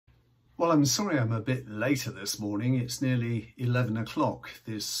Well, I'm sorry I'm a bit later this morning. It's nearly 11 o'clock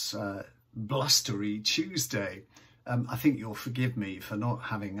this blustery Tuesday. I think you'll forgive me for not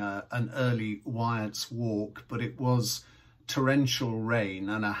having an early Wyatt's walk, but it was torrential rain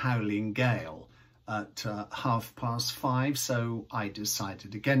and a howling gale at 5:30, so I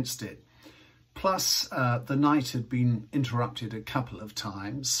decided against it. Plus, the night had been interrupted a couple of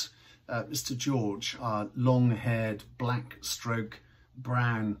times. Mr. George, our long-haired, black-stroke,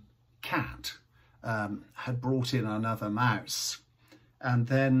 brown cat, had brought in another mouse, and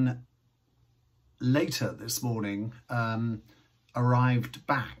then later this morning arrived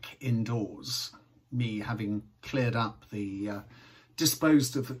back indoors, me having cleared up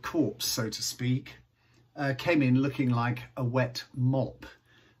disposed of the corpse, so to speak. Came in looking like a wet mop,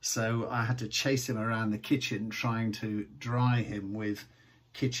 so I had to chase him around the kitchen trying to dry him with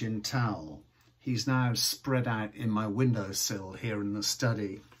kitchen towel. He's now spread out in my windowsill here in the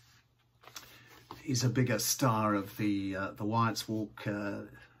study. He's a bigger star of the Wyatt's Walk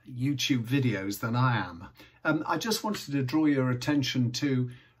YouTube videos than I am. I just wanted to draw your attention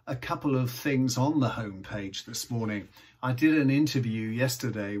to a couple of things on the homepage this morning. I did an interview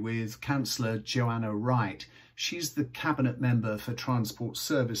yesterday with Councillor Joanna Wright. She's the Cabinet Member for Transport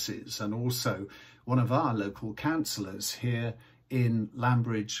Services and also one of our local councillors here in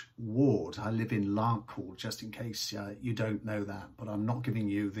Lambridge Ward. I live in Larkhall, just in case you don't know that, but I'm not giving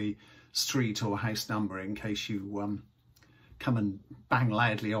you the street or house number in case you come and bang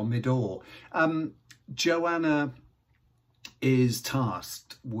loudly on my door. Joanna is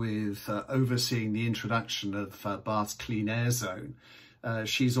tasked with overseeing the introduction of Bath's Clean Air Zone.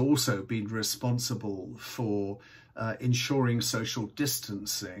 She's also been responsible for ensuring social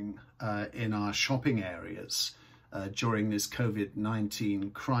distancing in our shopping areas during this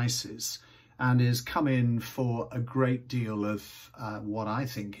COVID-19 crisis, and is come in for a great deal of what I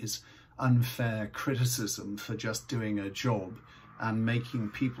think is unfair criticism for just doing her job and making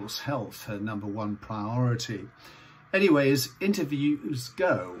people's health her #1 priority. Anyway, as interviews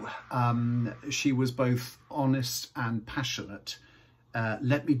go, she was both honest and passionate.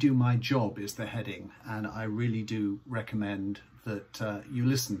 Let me do my job is the heading, and I really do recommend that you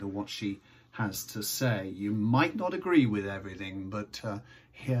listen to what she has to say. You might not agree with everything, but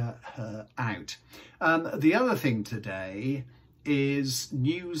hear her out. The other thing today is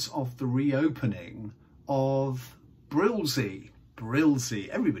news of the reopening of BRLSI. BRLSI,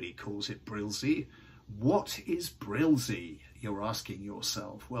 everybody calls it BRLSI. What is BRLSI, you're asking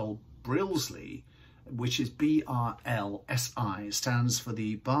yourself? Well, BRLSI, which is BRLSI, stands for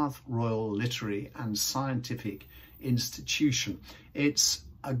the Bath Royal Literary and Scientific Institution. It's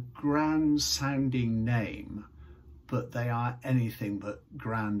a grand sounding name, but they are anything but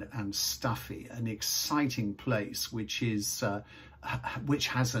grand and stuffy. An exciting place which has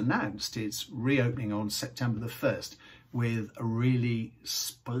announced its reopening on September the 1st with a really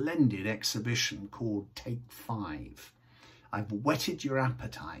splendid exhibition called Take 5. I've whetted your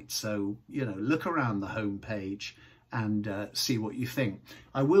appetite, so look around the homepage and see what you think.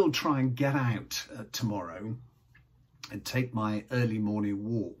 I will try and get out tomorrow and take my early morning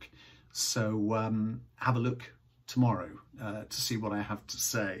walk, so have a look tomorrow to see what I have to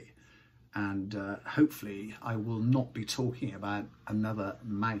say, and hopefully I will not be talking about another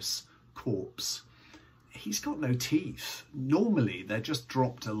mouse corpse. He's got no teeth. Normally they're just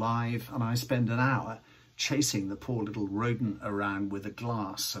dropped alive, and I spend an hour chasing the poor little rodent around with a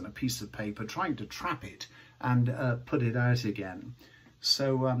glass and a piece of paper, trying to trap it and put it out again.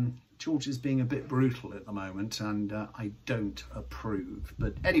 So George is being a bit brutal at the moment, and I don't approve.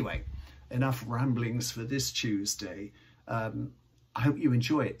 But anyway, enough ramblings for this Tuesday. I hope you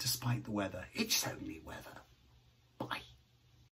enjoy it despite the weather. It's only weather.